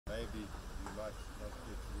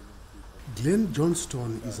Glenn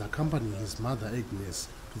Johnston is accompanying his mother Agnes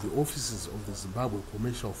to the offices of the Zimbabwe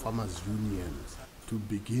Commercial Farmers Union to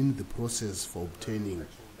begin the process for obtaining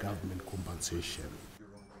government compensation.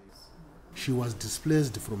 She was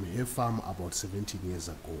displaced from her farm about 17 years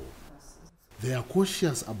ago. They are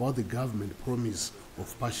cautious about the government promise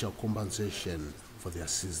of partial compensation for their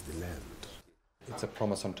seized land. It's a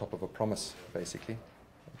promise on top of a promise, basically.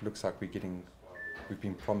 It looks like we've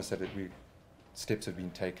been promised that steps have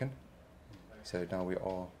been taken. So now we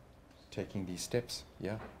are taking these steps,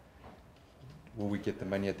 yeah. Will we get the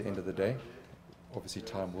money at the end of the day? Obviously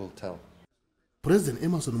time will tell. President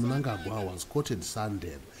Emmerson Mnangagwa was quoted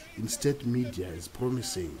Sunday in state media as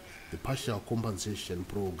promising the partial compensation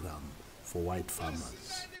program for white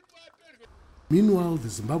farmers. Meanwhile, the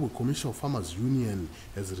Zimbabwe Commercial Farmers Union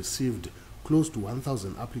has received close to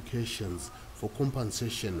 1,000 applications for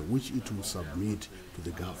compensation which it will submit to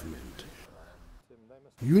the government.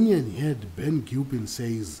 Union head Ben Gilpin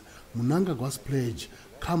says Mnangagwa's pledge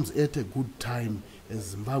comes at a good time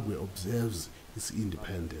as Zimbabwe observes its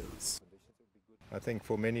independence. I think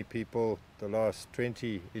for many people the last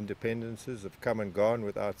 20 independences have come and gone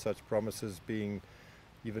without such promises being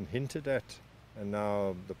even hinted at, and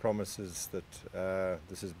now the promise is that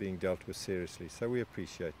this is being dealt with seriously, so we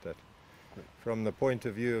appreciate that. From the point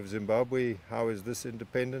of view of Zimbabwe, how is this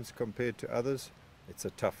independence compared to others? It's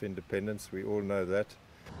a tough independence, we all know that.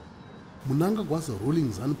 Mnangagwa's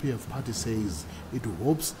ruling ZANU-PF party says it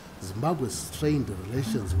hopes Zimbabwe's strained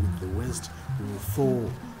relations with the West will thaw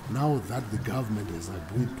now that the government has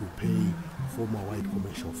agreed to pay former white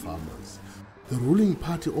commercial farmers. The ruling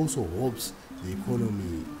party also hopes the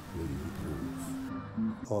economy will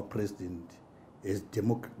improve. Our president has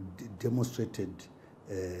demonstrated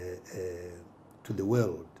to the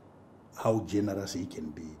world how generous he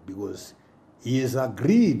can be, because he has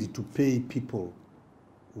agreed to pay people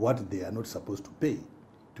what they are not supposed to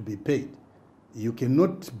be paid. You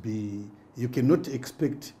cannot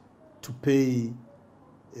expect to pay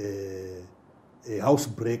a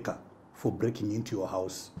housebreaker for breaking into your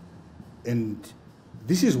house. And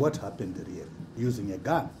this is what happened really, using a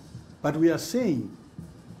gun. But we are saying,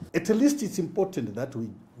 at least it's important that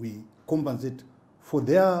we compensate for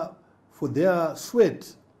their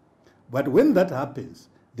sweat. But when that happens,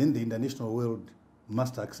 then the international world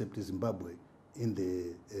must accept Zimbabwe in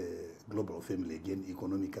the global family again,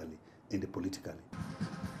 economically and politically.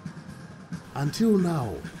 Until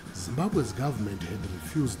now, Zimbabwe's government had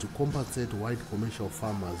refused to compensate white commercial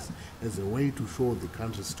farmers as a way to show the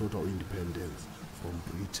country's total independence from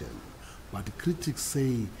Britain. But critics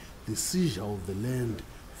say the seizure of the land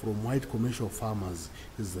from white commercial farmers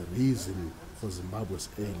is the reason for Zimbabwe's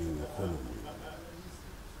ailing economy.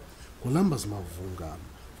 Columbus Mavhunga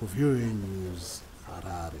for VOA News,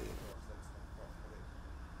 Harare.